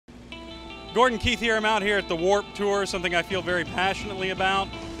Gordon Keith here. I'm out here at the Warp Tour, something I feel very passionately about.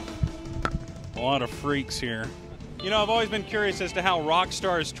 A lot of freaks here. You know, I've always been curious as to how rock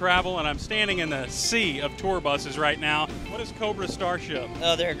stars travel, and I'm standing in the sea of tour buses right now. What is Cobra Starship?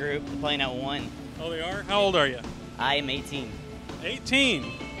 Oh, they're a group. They're playing at one. Oh, they are? How old are you? I am 18.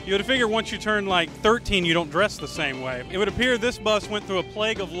 18. You would figure once you turn like 13, you don't dress the same way. It would appear this bus went through a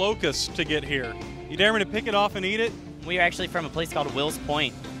plague of locusts to get here. You dare me to pick it off and eat it? We are actually from a place called Wills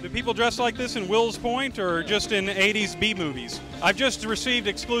Point. Do people dress like this in Wills Point or just in 80s B movies? I've just received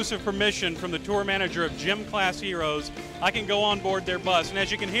exclusive permission from the tour manager of Gym Class Heroes. I can go on board their bus, and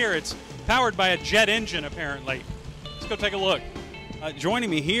as you can hear, it's powered by a jet engine apparently. Let's go take a look.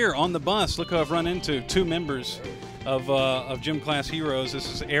 Joining me here on the bus, look who I've run into, two members of Gym Class Heroes.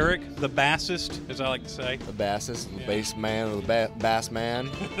 This is Eric, the bassist, as I like to say. The bassist, the bass man, or the bass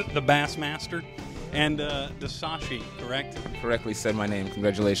man. The bass master. And Dasashi, correct? Correctly said my name.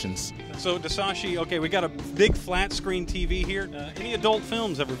 Congratulations. So Dasashi, okay, we got a big flat screen TV here. Any adult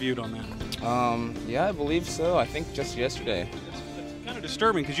films ever viewed on that? Yeah, I believe so. I think just yesterday. It's kind of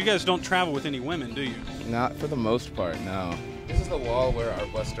disturbing because you guys don't travel with any women, do you? Not for the most part, no. This is the wall where our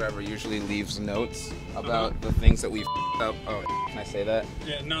bus driver usually leaves notes about the things that we've up. Oh, can I say that?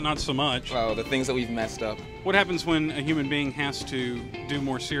 Yeah, no, not so much. Oh, the things that we've messed up. What happens when a human being has to do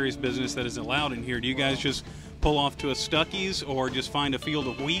more serious business that is allowed in here? Do you guys just pull off to a Stuckey's or just find a field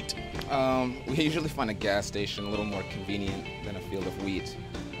of wheat? We usually find a gas station a little more convenient than a field of wheat.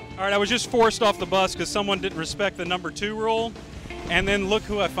 All right, I was just forced off the bus because someone didn't respect the number 2 rule. And then look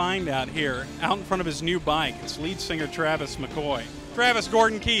who I find out here, out in front of his new bike. It's lead singer Travis McCoy. Travis,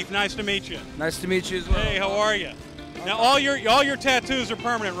 Gordon Keith, nice to meet you. Nice to meet you as well. Hey, how are you? Now, all your tattoos are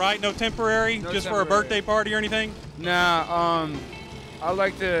permanent, right? No temporary? No just temporary. for a birthday party or anything? Nah, I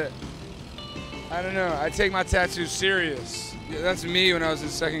like to, I don't know, I take my tattoos serious. Yeah, that's me when I was in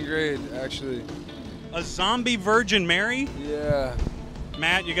 2nd grade, actually. A zombie Virgin Mary? Yeah.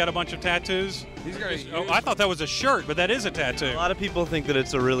 Matt, you got a bunch of tattoos? He's got a Oh, I thought that was a shirt, but that is a tattoo. A lot of people think that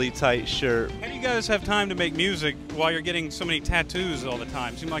it's a really tight shirt. How do you guys have time to make music while you're getting so many tattoos all the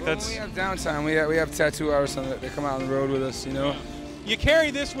time? Seems like Well, that's... we have downtime. We have tattoo artists that come out on the road with us, you know. You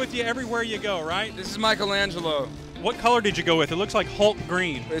carry this with you everywhere you go, right? This is Michelangelo. What color did you go with? It looks like Hulk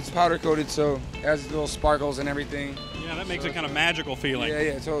green. It's powder coated, so it has little sparkles and everything. Yeah, that makes it kind of magical feeling.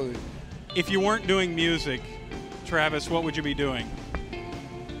 Yeah, totally. If you weren't doing music, Travis, what would you be doing?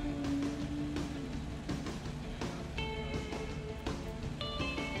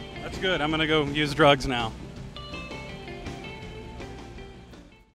 That's good. I'm going to go use drugs now.